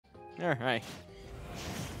All right.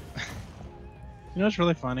 You know what's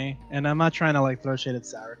really funny? And I'm not trying to like throw shade at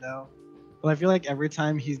Sourdough, but I feel like every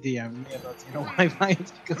time he's DM'd me about XeNOwifi,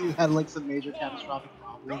 it's because he's had like some major catastrophic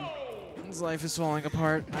problem. His life is falling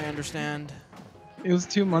apart. I understand. It was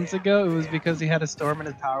 2 months ago. It was because he had a storm and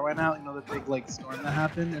his power went out. You know, the big like storm that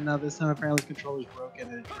happened. And now this time apparently his controller's broken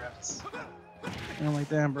and it drifts. And I'm like,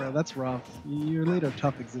 damn, bro, that's rough. You lead a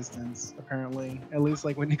tough existence, apparently. At least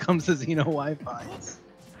like when it comes to XeNOwifi.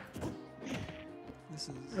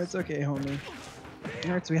 It's okay, homie.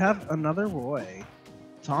 Alright, so we have another Roy.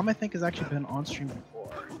 Tom, I think, has actually been on stream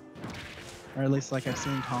before. Or at least, like, I've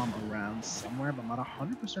seen Tom around somewhere, but I'm not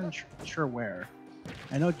 100% sure where.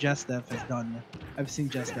 I know Jesdf has done... I've seen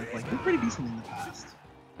Jesdf, like, do pretty decent in the past.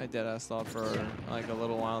 I deadass thought for, like, a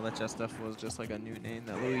little while that Jesdf was just, like, a new name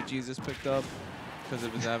that Louis Jesus picked up because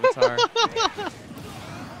of his avatar.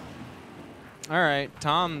 Alright,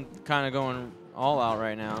 Tom kind of going all out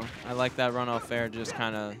right now. I like that runoff fair, just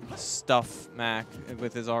kind of stuff Mac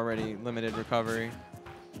with his already limited recovery.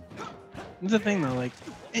 That's the thing though, like,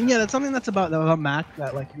 and yeah, that's something that's about Mac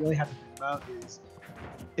that like you really have to think about is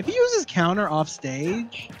if he uses counter off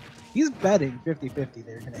stage, he's betting 50-50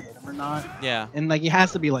 they're gonna hit him or not. Yeah. And like he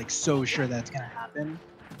has to be like so sure that it's gonna happen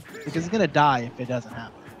because he's gonna die if it doesn't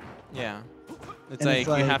happen. Yeah. It's like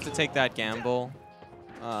you have to take that gamble.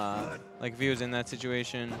 Like if he was in that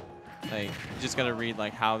situation, like you just gotta read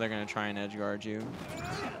like how they're gonna try and edge guard you,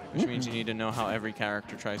 which means you need to know how every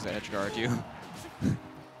character tries to edge guard you.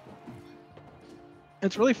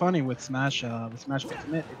 It's really funny with Smash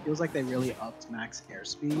Ultimate. It feels like they really upped max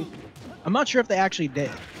airspeed. I'm not sure if they actually did,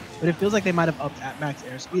 but it feels like they might have upped at max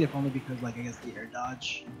airspeed, if only because like I guess the air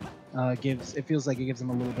dodge feels like it gives him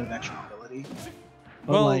a little bit of extra mobility.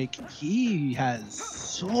 But well, like he has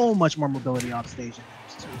so much more mobility off stage than he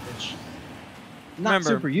used to, which not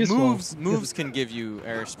super useful. Moves can give you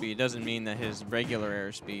airspeed. Doesn't mean that his regular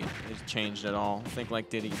airspeed is changed at all. Think like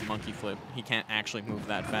Diddy's monkey flip. He can't actually move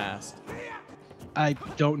that fast. I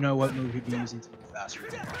don't know what move he'd be using to move faster.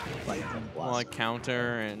 Well, like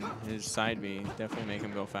counter and his side B definitely make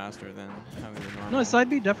him go faster than how he would normally. No, his side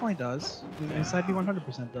B definitely does. His side B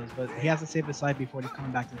 100% does, but he has to save the side B before he's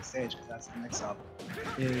coming back to the stage because that's the mix-up.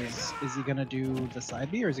 Is he gonna do the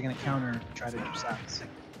side B or is he gonna counter and try to do saps?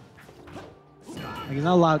 Like he's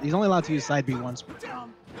not allowed. He's only allowed to use side B once per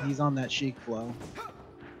round. He's on that Sheik flow.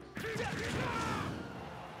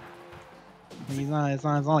 He's not. It's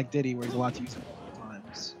not like Diddy where he's allowed to use it multiple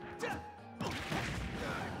times.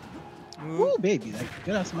 Ooh, baby! Like,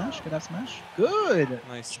 good F smash. Good F smash. Good.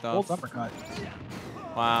 Nice stuff. Bolt uppercut.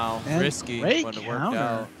 Wow. And risky, but it worked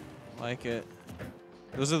out. Like it.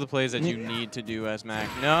 Those are the plays that you need to do as Mac.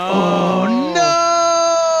 No. Oh no!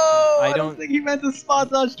 I don't think he meant to spot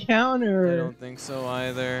dodge counter. I don't think so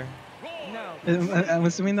either. No. I'm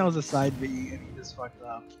assuming that was a side B and he just fucked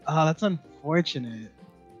up. Oh, that's unfortunate.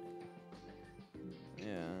 Yeah,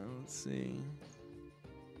 let's see.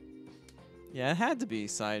 Yeah, it had to be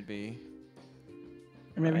side B.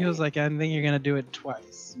 Or maybe he was like, I think you're gonna do it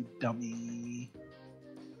twice, you dummy.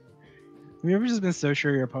 Have you ever just been so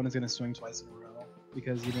sure your opponent's gonna swing twice in a row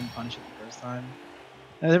because you didn't punish it the first time?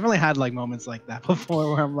 I've definitely had like moments like that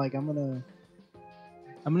before where I'm like, I'm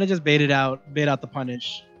gonna just bait out the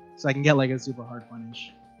punish so I can get like a super hard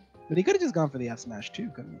punish. But he could have just gone for the F smash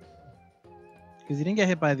too, couldn't he? Because he didn't get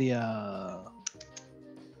hit by the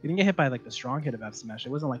like the strong hit of F smash. It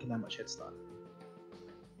wasn't like that much hit stun.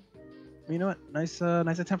 But you know what? Nice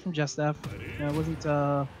attempt from Jesdf. It wasn't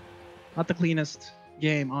not the cleanest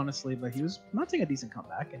game, honestly, but he was not taking a decent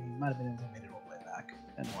comeback, and he might have been able to make it all the way back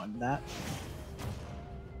and won that.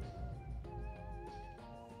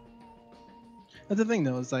 That's the thing,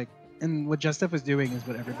 though, is like, and what Jesdf was doing is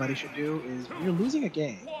what everybody should do is when you're losing a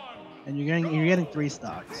game and you're getting 3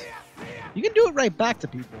 stocks, you can do it right back to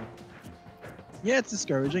people. Yeah, it's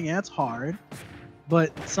discouraging. Yeah, it's hard,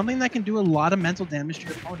 but something that can do a lot of mental damage to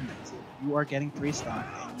your opponent is if you are getting 3 stock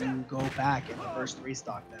and you go back and reverse 3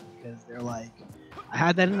 stock them because they're like, I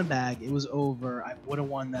had that in the bag, it was over, I would have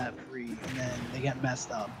won that free, and then they get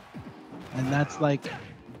messed up, and that's like.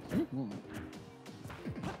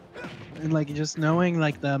 And like just knowing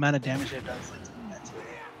like the amount of damage it does like to the mentally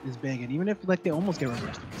is big, and even if like they almost get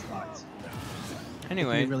reversed with stocks.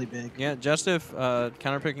 Anyway, really big. Yeah, Jesdf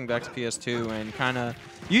counterpicking back to PS2 and kind of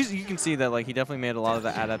you can see that like he definitely made a lot of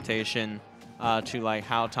the adaptation to like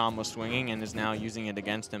how Tom was swinging and is now using it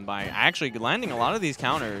against him by actually landing a lot of these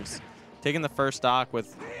counters, taking the first stock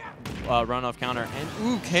with runoff counter and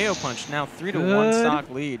ooh KO punch, now 3-1 stock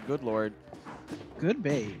lead. Good lord. Good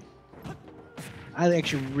bait. I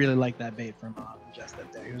actually really like that bait from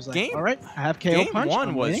Jesdf there. He was like, all right, I have KO punch. Game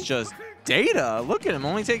 1 was just Data, look at him,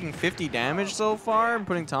 only taking 50 damage so far and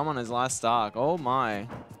putting Tom on his last stock. Oh my.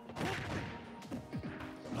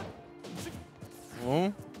 Oh.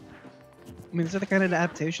 I mean, these are the kind of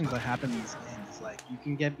adaptations that happen in these games. Like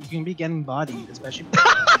you can be getting bodied, especially.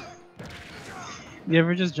 You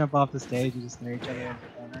ever just jump off the stage and just stare at each other in the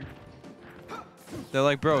corner? They're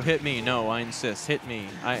like, bro, hit me. No, I insist. Hit me.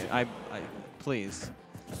 I please.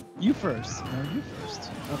 You first. No, you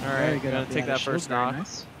first. All right, gonna take that first knock.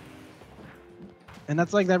 Nice. And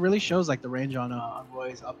that's like, that really shows like the range on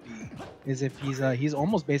Roy's up B. Is if he's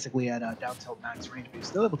almost basically at down tilt max range, but he's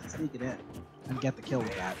still able to sneak it in and get the kill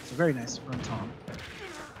with that. So very nice from Tom.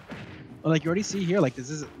 But like you already see here, like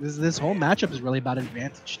this whole matchup is really about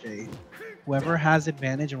advantage state. Whoever has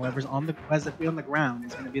advantage and whoever's has the on the ground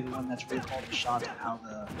is going to be the one that's really calling the shots on how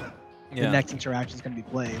the next interaction is going to be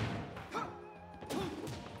played.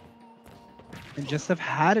 And Jesdf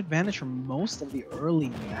had advantage for most of the early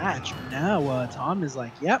match. Now Tom is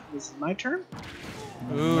like, yep, this is my turn.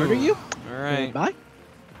 Murder you. All right. Goodbye.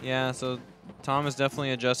 Yeah, so Tom is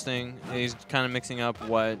definitely adjusting. He's kind of mixing up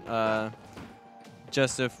what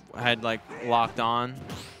Jesdf had like locked on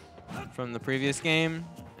from the previous game,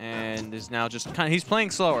 and is now just kind of, he's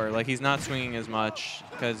playing slower. Like he's not swinging as much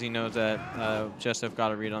because he knows that Jesdf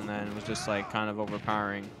got a read on that and was just like kind of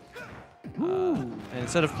overpowering. And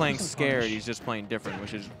instead of playing scared, he's just playing different,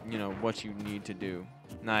 which is, you know, what you need to do.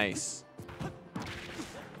 Nice.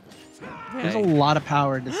 There's a lot of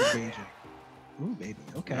power in disengaging. Ooh, baby.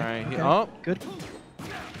 Okay. All right. Okay. Oh. Good.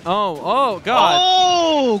 Oh, God.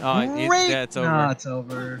 Oh, great. Yeah, it's over. Nah, it's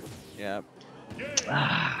over. Yep.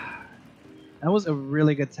 That was a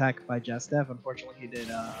really good tech by Jesdf. Unfortunately, he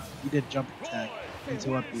did jump tech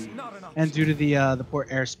into up B, and due to the poor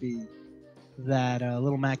airspeed that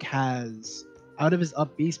Little Mac has out of his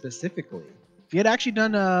up B specifically, if he had actually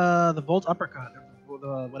done the Volt uppercut, or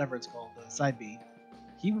the whatever it's called, the side B,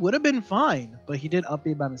 he would have been fine. But he did up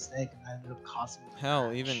B by mistake, and that ended up costing him.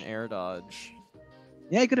 Hell, even air dodge.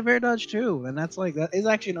 Yeah, he could have air dodged too, and that is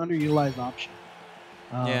actually an underutilized option.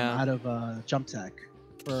 Out of jump tech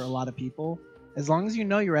for a lot of people. As long as you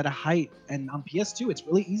know you're at a height, and on PS2, it's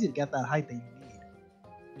really easy to get that height that you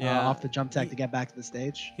need off the jump tech to get back to the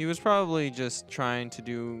stage. He was probably just trying to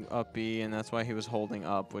do up B, and that's why he was holding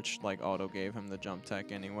up, which like auto gave him the jump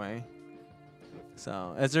tech anyway.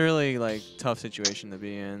 So it's a really like tough situation to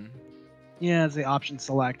be in. Yeah, it's the option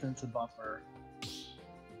select and it's a buffer.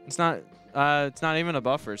 It's not even a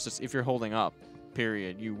buffer. It's just if you're holding up,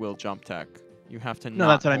 period, you will jump tech. You have to. No,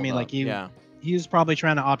 that's what I mean. Up. Like he was probably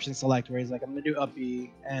trying to option select, where he's like, I'm gonna do up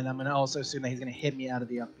B, and I'm gonna also assume that he's gonna hit me out of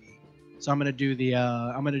the up B. So I'm gonna do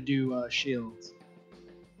the shields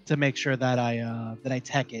to make sure that I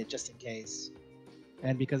tech it just in case.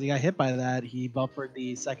 And because he got hit by that, he buffered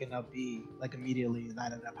the second up B like immediately, and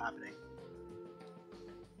that ended up happening.